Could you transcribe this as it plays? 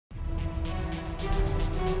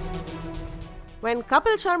When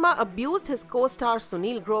Kapil Sharma abused his co-star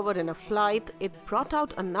Sunil Grover in a flight, it brought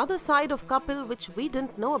out another side of Kapil which we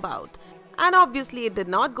didn't know about. And obviously it did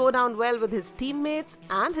not go down well with his teammates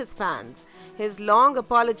and his fans. His long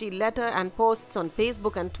apology letter and posts on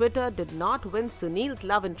Facebook and Twitter did not win Sunil's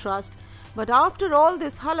love and trust. But after all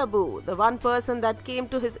this hullabaloo, the one person that came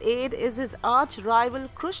to his aid is his arch-rival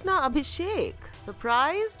Krushna Abhishek.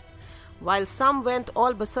 Surprised? While some went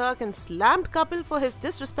all berserk and slammed Kapil for his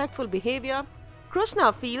disrespectful behavior,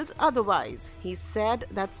 Krushna feels otherwise. He said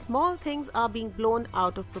that small things are being blown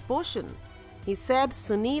out of proportion. He said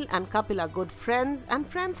Sunil and Kapil are good friends and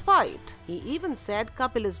friends fight. He even said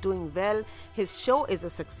Kapil is doing well, his show is a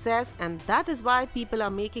success and that is why people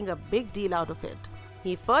are making a big deal out of it.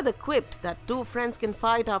 He further quipped that two friends can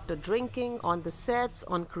fight after drinking, on the sets,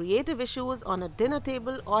 on creative issues, on a dinner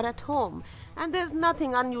table or at home, and there's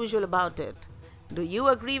nothing unusual about it. Do you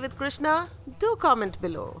agree with Krushna? Do comment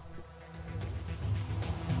below.